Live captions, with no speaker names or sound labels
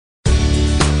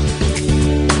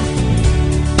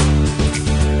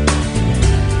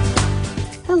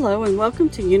Hello and welcome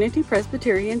to Unity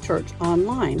Presbyterian Church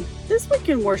Online. This week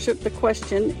in worship, the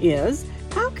question is,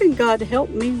 how can God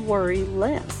help me worry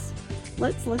less?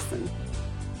 Let's listen.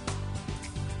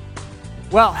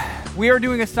 Well, we are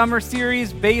doing a summer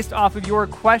series based off of your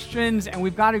questions, and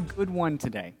we've got a good one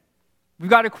today. We've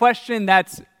got a question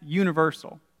that's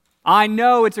universal. I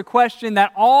know it's a question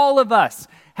that all of us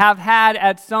have had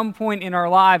at some point in our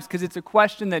lives because it's a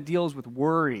question that deals with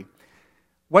worry.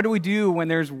 What do we do when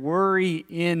there's worry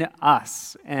in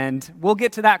us? And we'll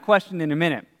get to that question in a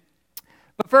minute.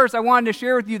 But first, I wanted to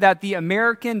share with you that the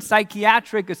American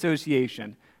Psychiatric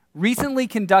Association recently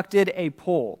conducted a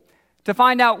poll to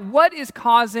find out what is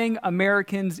causing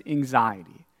Americans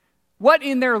anxiety. What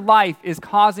in their life is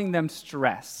causing them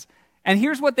stress? And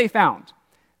here's what they found.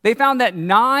 They found that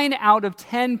 9 out of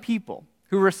 10 people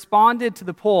who responded to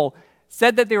the poll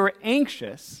said that they were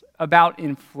anxious about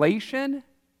inflation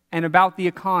and about the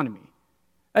economy.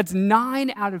 That's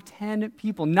 9 out of 10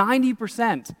 people.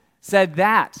 90% said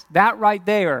that right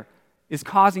there is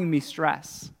causing me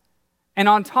stress. And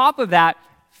on top of that,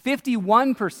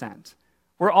 51%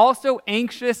 were also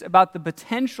anxious about the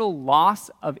potential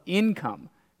loss of income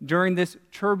during this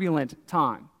turbulent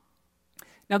time.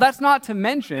 Now, that's not to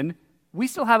mention, we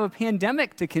still have a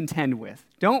pandemic to contend with,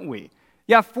 don't we?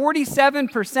 Yeah,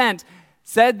 47%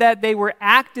 said that they were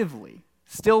actively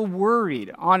still worried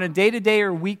on a day-to-day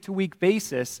or week-to-week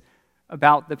basis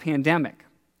about the pandemic.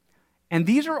 And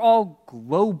these are all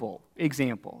global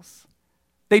examples.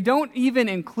 They don't even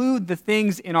include the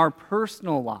things in our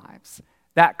personal lives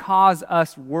that cause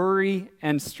us worry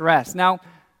and stress. Now,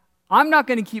 I'm not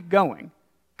going to keep going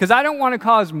because I don't want to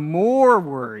cause more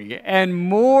worry and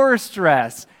more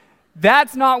stress.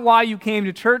 That's not why you came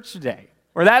to church today,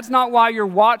 or that's not why you're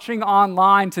watching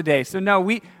online today. So no,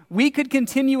 we could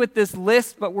continue with this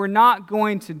list, but we're not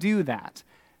going to do that.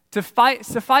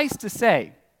 Suffice to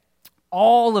say,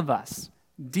 all of us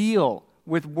deal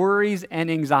with worries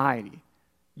and anxiety.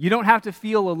 You don't have to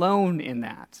feel alone in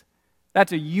that.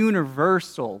 That's a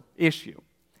universal issue,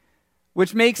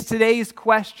 which makes today's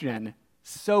question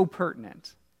so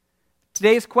pertinent.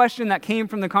 Today's question that came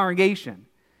from the congregation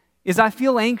is, I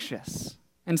feel anxious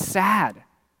and sad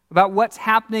about what's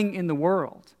happening in the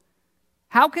world.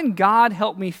 How can God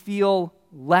help me feel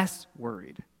less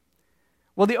worried?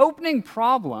 Well, the opening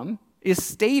problem is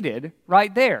stated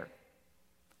right there.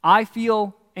 I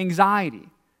feel anxiety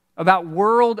about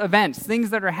world events, things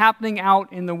that are happening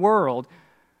out in the world.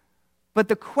 But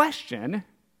the question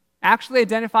actually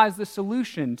identifies the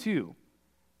solution too.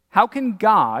 How can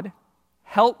God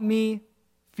help me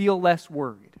feel less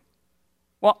worried?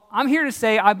 Well, I'm here to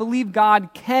say I believe God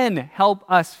can help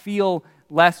us feel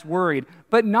less worried,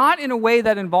 but not in a way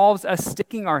that involves us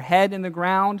sticking our head in the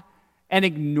ground and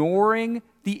ignoring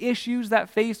the issues that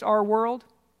face our world.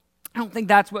 I don't think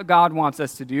that's what God wants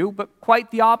us to do, but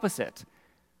quite the opposite.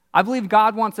 I believe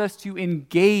God wants us to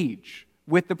engage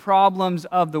with the problems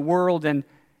of the world and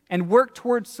work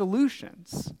towards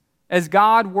solutions as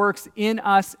God works in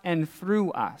us and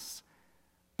through us.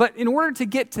 But in order to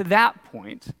get to that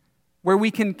point, where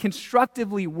we can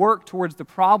constructively work towards the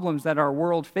problems that our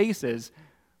world faces,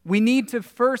 we need to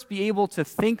first be able to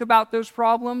think about those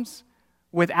problems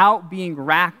without being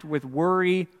racked with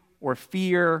worry or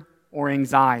fear or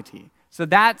anxiety. So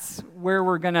that's where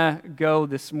we're going to go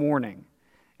this morning.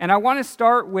 And I want to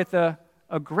start with a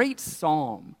great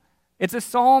psalm. It's a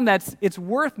psalm it's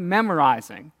worth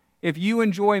memorizing if you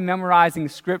enjoy memorizing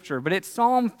scripture, but it's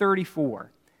Psalm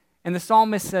 34. And the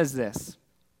psalmist says this,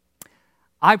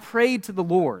 I prayed to the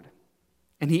Lord,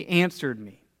 and he answered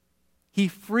me. He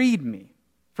freed me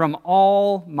from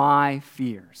all my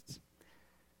fears.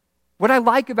 What I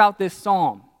like about this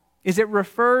psalm is it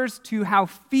refers to how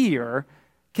fear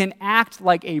can act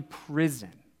like a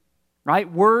prison, right?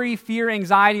 Worry, fear,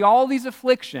 anxiety, all these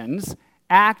afflictions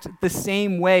act the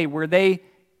same way, where they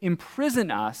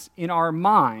imprison us in our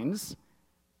minds,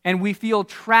 and we feel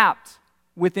trapped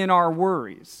within our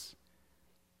worries.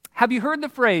 Have you heard the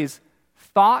phrase,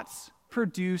 thoughts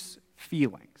produce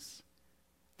feelings?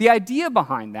 The idea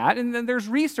behind that, and then there's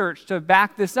research to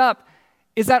back this up,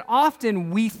 is that often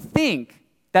we think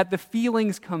that the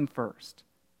feelings come first.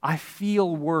 I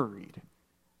feel worried.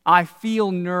 I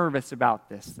feel nervous about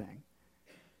this thing.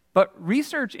 But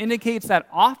research indicates that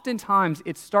oftentimes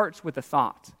it starts with a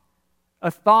thought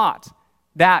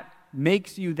that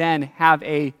makes you then have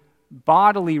a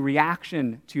bodily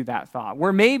reaction to that thought,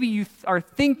 where maybe you are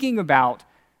thinking about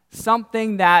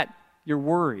something that you're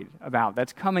worried about,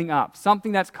 that's coming up,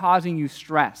 something that's causing you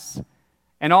stress.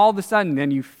 And all of a sudden, then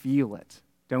you feel it,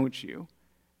 don't you?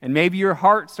 And maybe your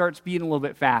heart starts beating a little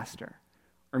bit faster.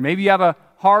 or maybe you have a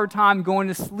hard time going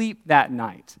to sleep that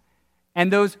night.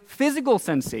 And those physical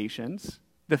sensations,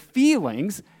 the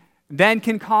feelings, then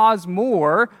can cause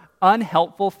more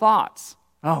unhelpful thoughts.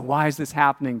 Oh, why is this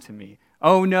happening to me?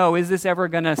 Oh no, is this ever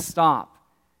going to stop?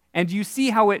 And you see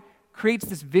how it creates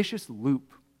this vicious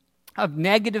loop of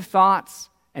negative thoughts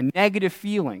and negative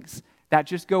feelings that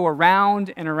just go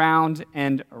around and around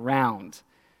and around.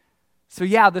 So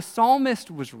yeah, the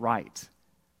psalmist was right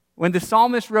when the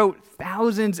psalmist wrote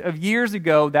thousands of years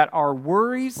ago that our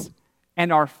worries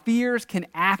and our fears can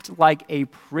act like a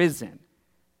prison.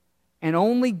 And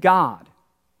only God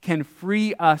can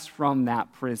free us from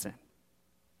that prison.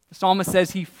 The psalmist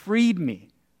says he freed me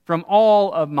from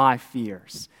all of my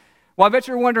fears. Well, I bet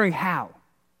you're wondering how,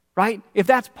 right? If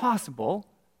that's possible,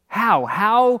 how?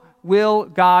 How will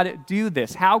God do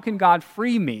this? How can God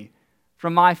free me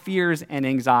from my fears and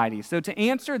anxiety? So to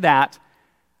answer that,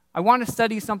 I want to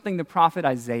study something the prophet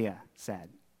Isaiah said.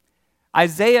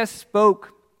 Isaiah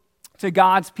spoke to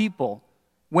God's people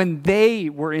when they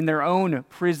were in their own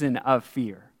prison of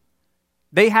fear.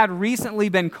 They had recently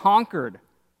been conquered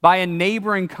by a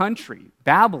neighboring country,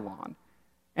 Babylon,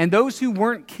 and those who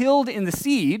weren't killed in the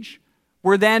siege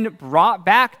were then brought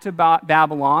back to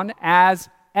Babylon as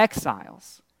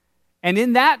exiles. And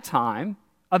in that time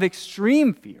of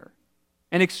extreme fear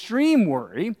and extreme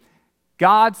worry,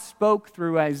 God spoke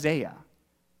through Isaiah.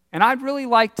 And I'd really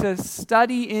like to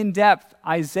study in depth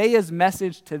Isaiah's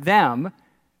message to them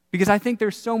because I think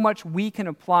there's so much we can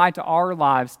apply to our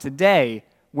lives today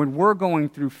when we're going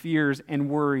through fears and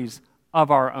worries of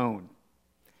our own.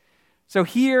 So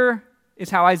here is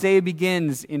how Isaiah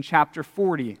begins in chapter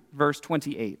 40, verse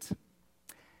 28.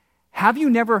 Have you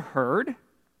never heard?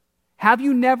 Have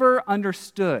you never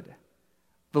understood?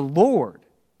 The Lord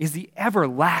is the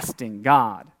everlasting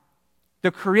God,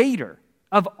 the creator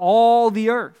of all the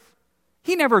earth.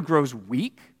 He never grows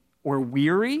weak or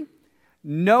weary.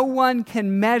 No one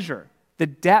can measure the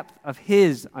depth of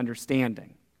his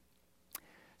understanding.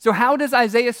 So how does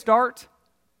Isaiah start?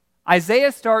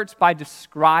 Isaiah starts by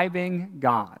describing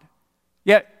God.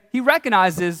 Yet he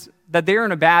recognizes that they're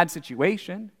in a bad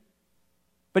situation,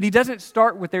 but he doesn't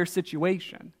start with their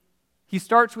situation. He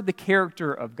starts with the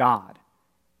character of God.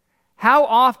 How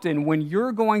often when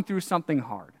you're going through something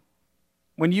hard,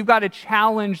 when you've got a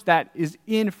challenge that is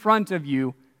in front of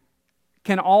you,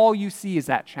 can all you see is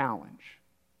that challenge?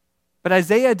 But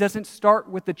Isaiah doesn't start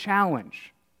with the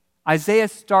challenge. Isaiah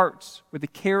starts with the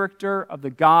character of the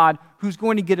God who's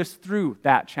going to get us through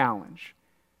that challenge.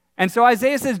 And so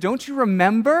Isaiah says, don't you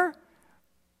remember?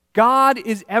 God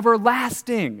is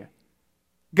everlasting.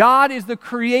 God is the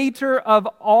creator of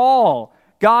all.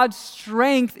 God's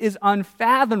strength is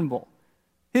unfathomable.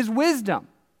 His wisdom,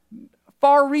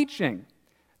 far-reaching.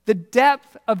 The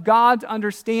depth of God's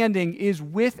understanding is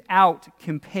without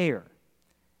compare.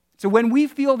 So when we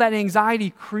feel that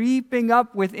anxiety creeping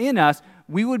up within us,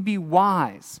 we would be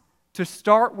wise to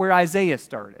start where Isaiah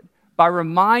started, by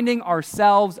reminding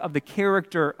ourselves of the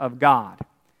character of God.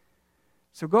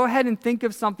 So go ahead and think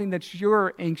of something that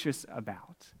you're anxious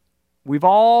about. We've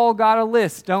all got a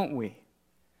list, don't we?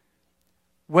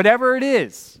 Whatever it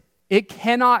is, it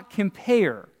cannot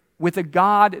compare with a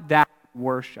God that we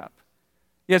worship.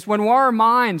 Yes, when our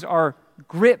minds are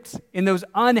gripped in those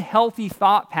unhealthy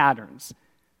thought patterns,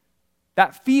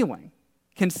 that feeling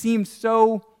can seem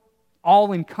so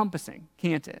all-encompassing,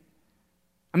 can't it?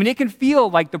 I mean, it can feel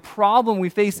like the problem we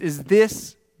face is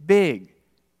this big,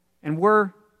 and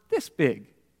we're this big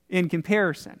in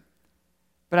comparison.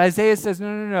 But Isaiah says,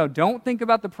 no, don't think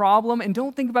about the problem and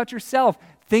don't think about yourself.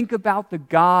 Think about the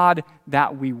God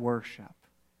that we worship.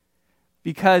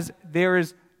 Because there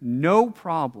is no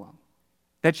problem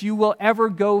that you will ever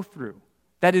go through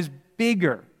that is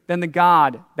bigger than the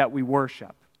God that we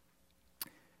worship.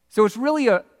 So it's really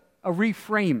a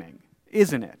reframing,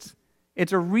 isn't it?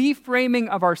 It's a reframing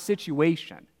of our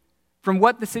situation from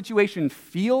what the situation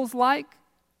feels like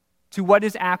to what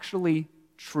is actually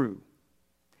true.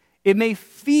 It may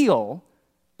feel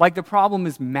like the problem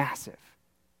is massive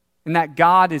and that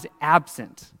God is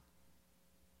absent,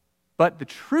 but the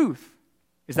truth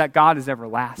is that God is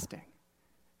everlasting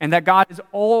and that God is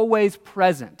always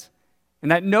present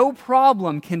and that no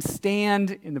problem can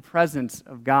stand in the presence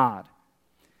of God.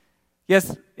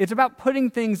 Yes, it's about putting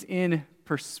things in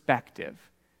perspective.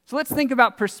 So let's think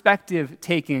about perspective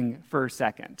taking for a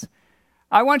second.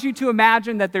 I want you to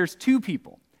imagine that there's two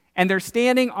people, and they're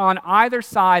standing on either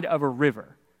side of a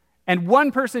river. And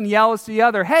one person yells to the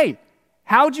other, "Hey,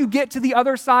 how'd you get to the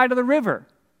other side of the river?"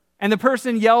 And the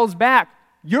person yells back,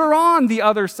 "You're on the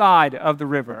other side of the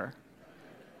river."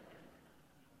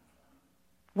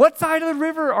 What side of the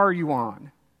river are you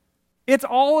on? It's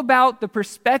all about the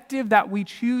perspective that we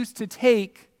choose to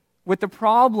take with the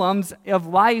problems of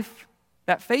life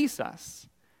that face us.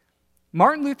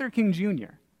 Martin Luther King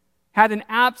Jr. had an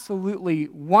absolutely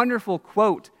wonderful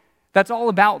quote that's all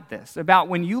about this, about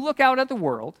when you look out at the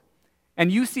world and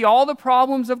you see all the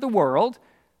problems of the world,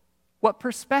 what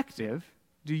perspective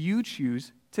do you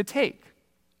choose to take?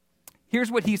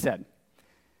 Here's what he said.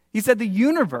 He said, "The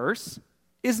universe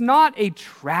is not a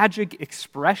tragic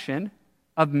expression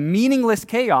of meaningless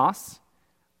chaos,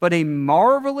 but a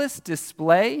marvelous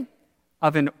display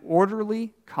of an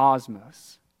orderly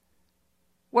cosmos."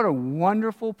 What a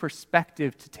wonderful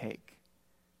perspective to take.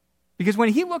 Because when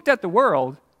he looked at the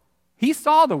world, he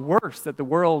saw the worst that the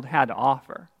world had to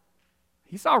offer.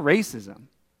 He saw racism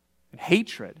and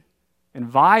hatred and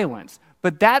violence,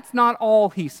 but that's not all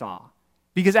he saw.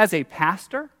 Because as a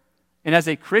pastor and as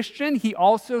a Christian, he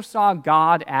also saw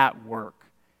God at work.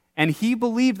 And he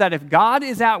believed that if God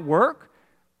is at work,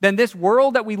 then this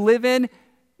world that we live in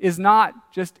is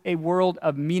not just a world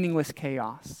of meaningless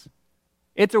chaos.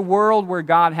 It's a world where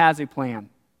God has a plan,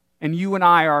 and you and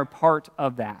I are a part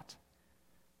of that.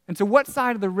 And so what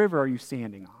side of the river are you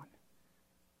standing on?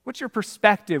 What's your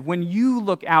perspective when you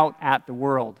look out at the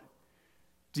world?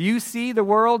 Do you see the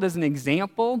world as an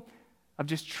example of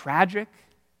just tragic,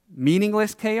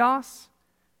 meaningless chaos?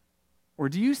 Or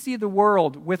do you see the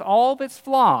world with all of its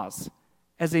flaws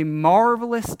as a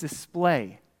marvelous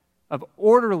display of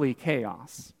orderly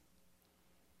chaos?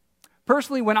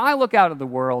 Personally, when I look out at the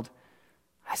world,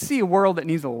 I see a world that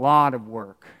needs a lot of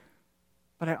work.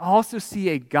 But I also see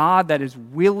a God that is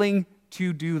willing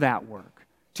to do that work,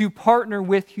 to partner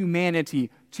with humanity,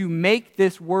 to make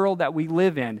this world that we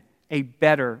live in a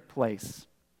better place.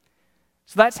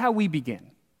 So that's how we begin.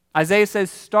 Isaiah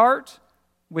says, start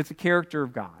with the character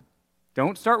of God.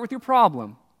 Don't start with your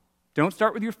problem. Don't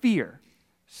start with your fear.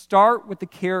 Start with the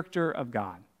character of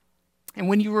God. And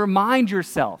when you remind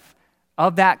yourself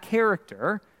of that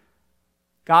character,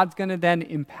 God's going to then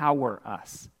empower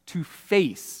us to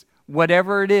face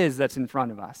whatever it is that's in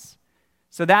front of us.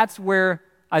 So that's where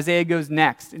Isaiah goes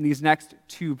next in these next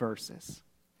two verses.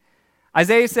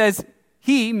 Isaiah says,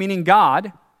 he, meaning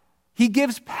God, he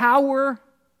gives power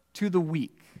to the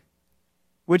weak,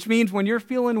 which means when you're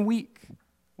feeling weak,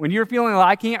 when you're feeling like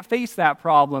I can't face that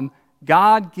problem,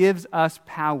 God gives us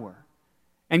power.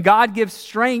 And God gives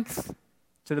strength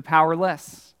to the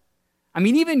powerless. I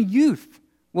mean, even youth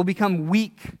will become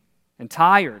weak and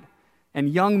tired, and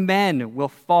young men will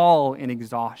fall in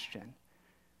exhaustion.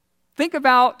 Think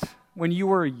about when you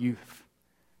were a youth.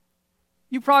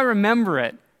 You probably remember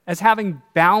it as having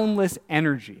boundless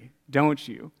energy, don't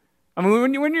you? I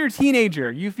mean, when you're a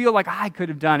teenager, you feel like I could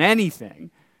have done anything.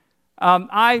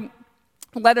 I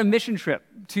led a mission trip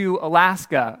to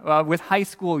Alaska with high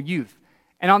school youth,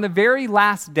 and on the very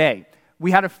last day,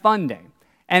 we had a fun day.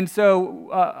 And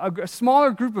so a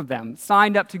smaller group of them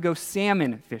signed up to go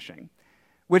salmon fishing,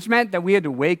 which meant that we had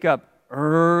to wake up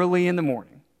early in the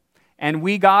morning. And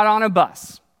we got on a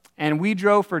bus, and we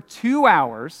drove for 2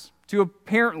 hours to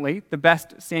apparently the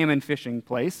best salmon fishing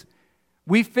place.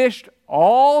 We fished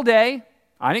all day.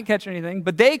 I didn't catch anything,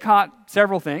 but they caught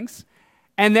several things.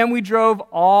 And then we drove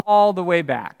all the way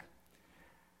back.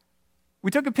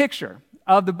 We took a picture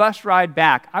of the bus ride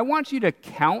back. I want you to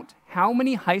count how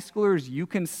many high schoolers you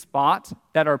can spot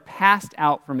that are passed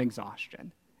out from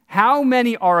exhaustion. How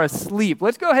many are asleep?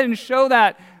 Let's go ahead and show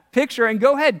that picture and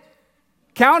go ahead,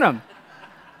 count them.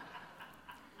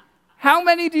 How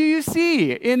many do you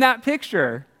see in that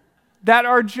picture that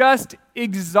are just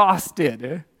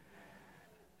exhausted?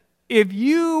 If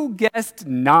you guessed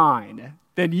 9,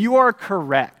 then you are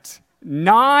correct.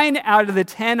 9 out of the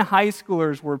 10 high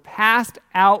schoolers were passed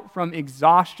out from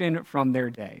exhaustion from their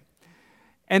day.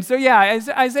 And so, yeah, as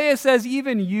Isaiah says,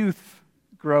 even youth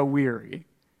grow weary.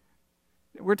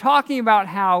 We're talking about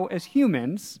how, as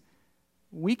humans,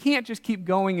 we can't just keep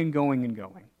going and going and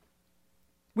going.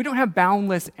 We don't have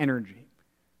boundless energy.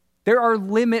 There are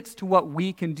limits to what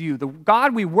we can do. The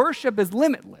God we worship is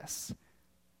limitless,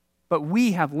 but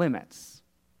we have limits.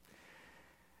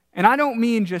 And I don't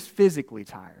mean just physically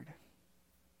tired.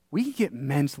 We can get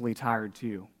mentally tired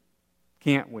too,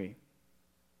 can't we?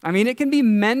 I mean, it can be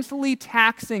mentally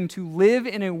taxing to live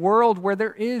in a world where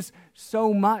there is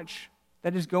so much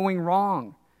that is going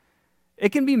wrong.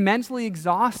 It can be mentally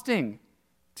exhausting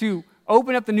to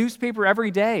open up the newspaper every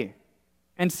day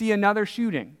and see another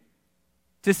shooting,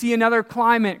 to see another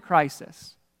climate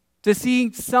crisis, to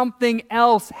see something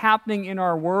else happening in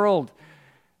our world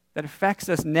that affects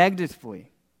us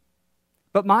negatively.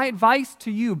 But my advice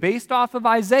to you, based off of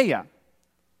Isaiah,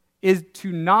 is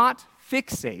to not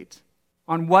fixate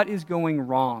on what is going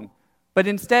wrong, but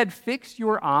instead fix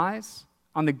your eyes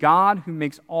on the God who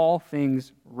makes all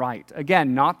things right.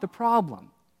 Again, not the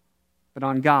problem, but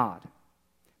on God.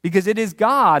 Because it is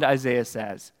God, Isaiah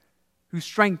says, who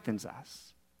strengthens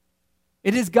us.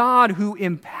 It is God who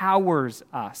empowers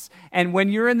us. And when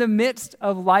you're in the midst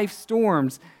of life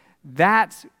storms,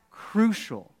 that's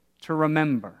crucial to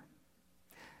remember.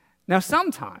 Now,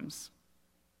 sometimes,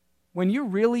 when you're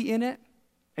really in it,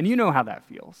 and you know how that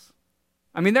feels.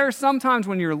 I mean, there are some times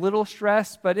when you're a little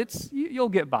stressed, but you'll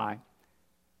get by.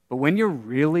 But when you're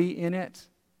really in it,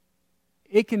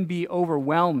 it can be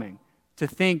overwhelming to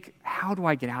think, how do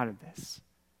I get out of this?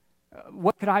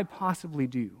 What could I possibly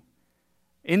do?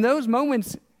 In those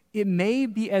moments, it may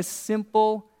be as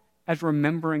simple as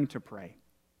remembering to pray.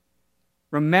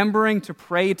 Remembering to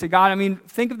pray to God. I mean,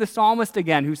 think of the psalmist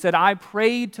again who said, I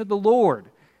prayed to the Lord,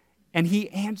 and he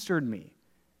answered me.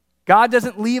 God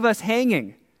doesn't leave us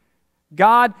hanging.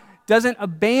 God doesn't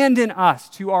abandon us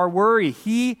to our worry.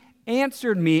 He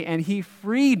answered me, and he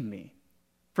freed me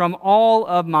from all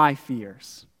of my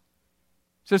fears.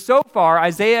 So far,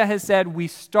 Isaiah has said we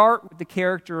start with the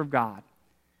character of God.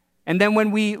 And then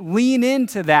when we lean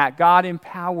into that, God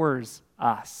empowers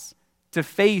us to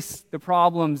face the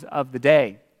problems of the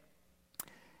day.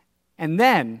 And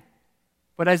then,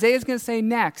 what Isaiah is going to say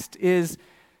next is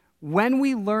when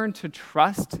we learn to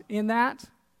trust in that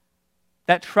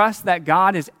trust that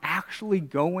God is actually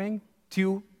going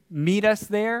to meet us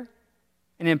there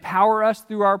and empower us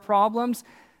through our problems,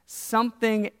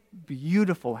 something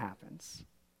beautiful happens.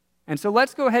 And so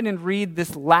let's go ahead and read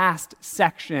this last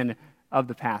section of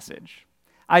the passage.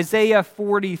 Isaiah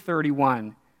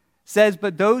 40:31 says,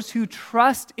 but those who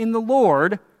trust in the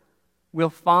Lord will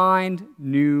find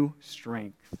new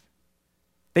strength.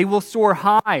 They will soar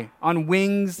high on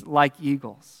wings like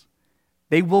eagles.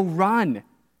 They will run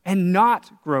and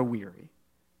not grow weary.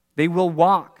 They will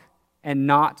walk and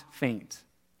not faint.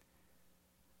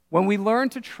 When we learn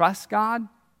to trust God,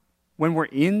 when we're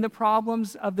in the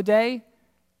problems of the day,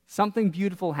 something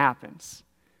beautiful happens.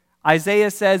 Isaiah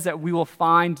says that we will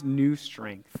find new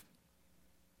strength.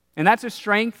 And that's a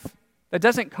strength that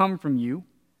doesn't come from you.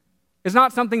 It's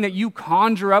not something that you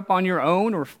conjure up on your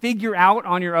own or figure out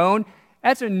on your own.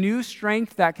 That's a new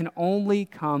strength that can only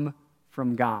come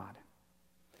from God.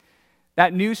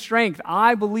 That new strength,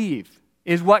 I believe,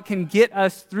 is what can get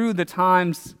us through the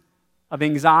times of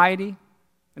anxiety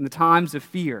and the times of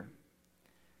fear.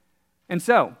 And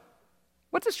so,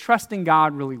 what does trusting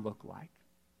God really look like?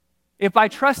 If by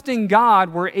trusting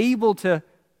God we're able to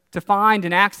find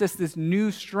and access this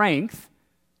new strength,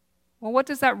 well, what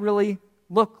does that really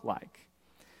look like?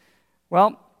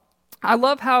 Well, I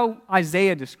love how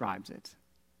Isaiah describes it.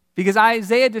 Because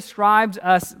Isaiah describes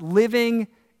us living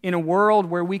in a world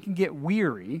where we can get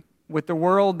weary with the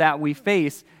world that we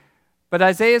face. But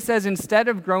Isaiah says instead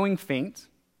of growing faint,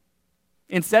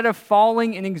 instead of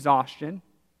falling in exhaustion,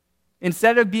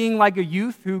 instead of being like a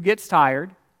youth who gets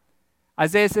tired,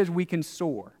 Isaiah says we can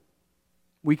soar.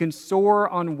 We can soar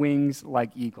on wings like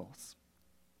eagles.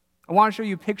 I want to show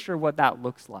you a picture of what that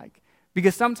looks like.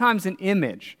 Because sometimes an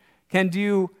image can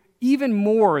do even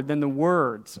more than the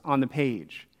words on the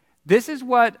page. This is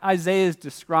what Isaiah is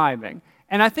describing.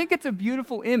 And I think it's a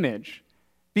beautiful image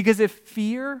because if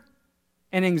fear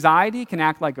and anxiety can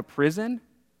act like a prison,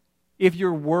 if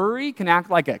your worry can act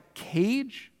like a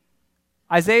cage,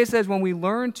 Isaiah says when we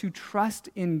learn to trust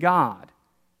in God,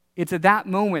 it's at that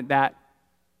moment that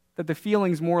the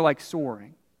feeling's more like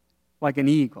soaring, like an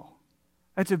eagle.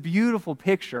 That's a beautiful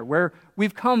picture where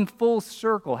we've come full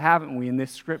circle, haven't we, in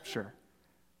this scripture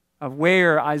of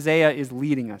where Isaiah is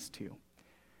leading us to.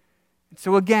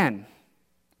 So again,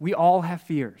 we all have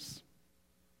fears.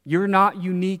 You're not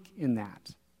unique in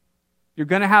that. You're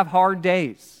going to have hard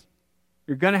days.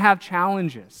 You're going to have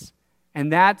challenges.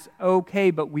 And that's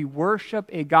okay, but we worship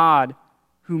a God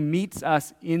who meets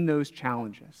us in those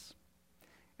challenges.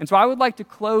 And so I would like to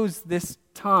close this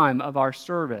time of our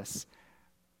service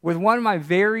with one of my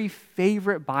very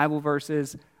favorite Bible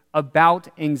verses about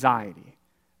anxiety.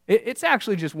 It's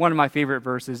actually just one of my favorite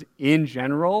verses in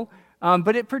general,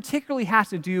 but it particularly has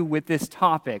to do with this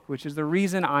topic, which is the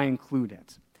reason I include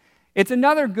it. It's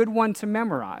another good one to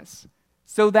memorize,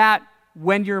 so that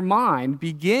when your mind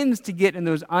begins to get in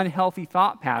those unhealthy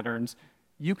thought patterns,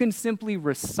 you can simply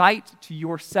recite to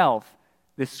yourself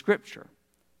this scripture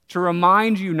to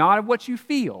remind you not of what you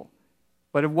feel,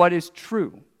 but of what is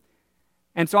true.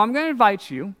 And so I'm going to invite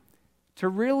you to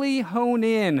really hone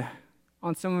in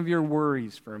on some of your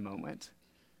worries for a moment.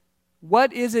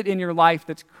 What is it in your life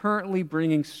that's currently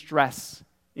bringing stress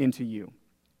into you?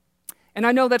 And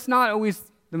I know that's not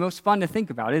always the most fun to think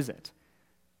about, is it?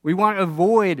 We want to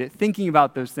avoid thinking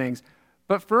about those things.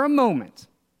 But for a moment,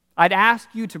 I'd ask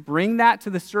you to bring that to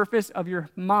the surface of your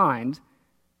mind,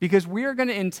 because we are going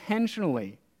to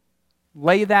intentionally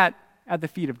lay that at the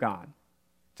feet of God.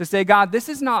 To say, God, this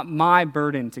is not my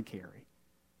burden to carry.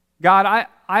 God,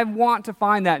 I want to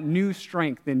find that new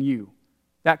strength in you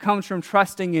that comes from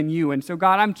trusting in you. And so,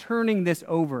 God, I'm turning this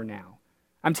over now.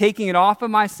 I'm taking it off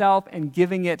of myself and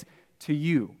giving it to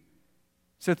you.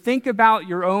 So think about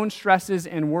your own stresses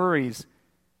and worries,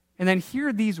 and then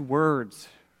hear these words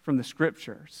from the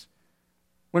Scriptures.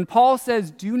 When Paul says,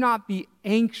 do not be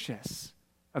anxious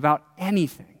about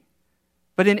anything,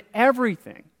 but in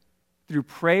everything, through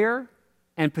prayer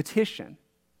and petition,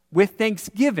 with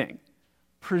thanksgiving,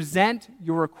 present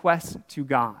your requests to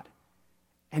God.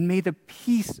 And may the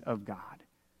peace of God,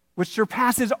 which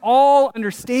surpasses all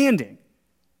understanding,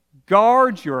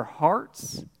 guard your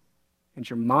hearts and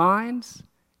your minds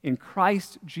in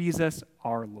Christ Jesus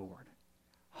our Lord.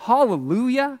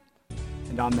 Hallelujah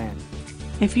and amen.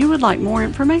 If you would like more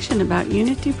information about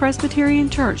Unity Presbyterian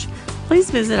Church,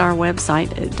 please visit our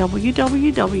website at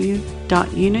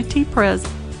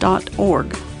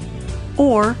www.unitypres.org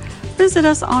or visit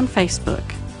us on Facebook.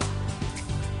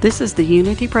 This is the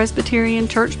Unity Presbyterian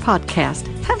Church podcast.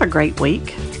 Have a great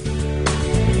week.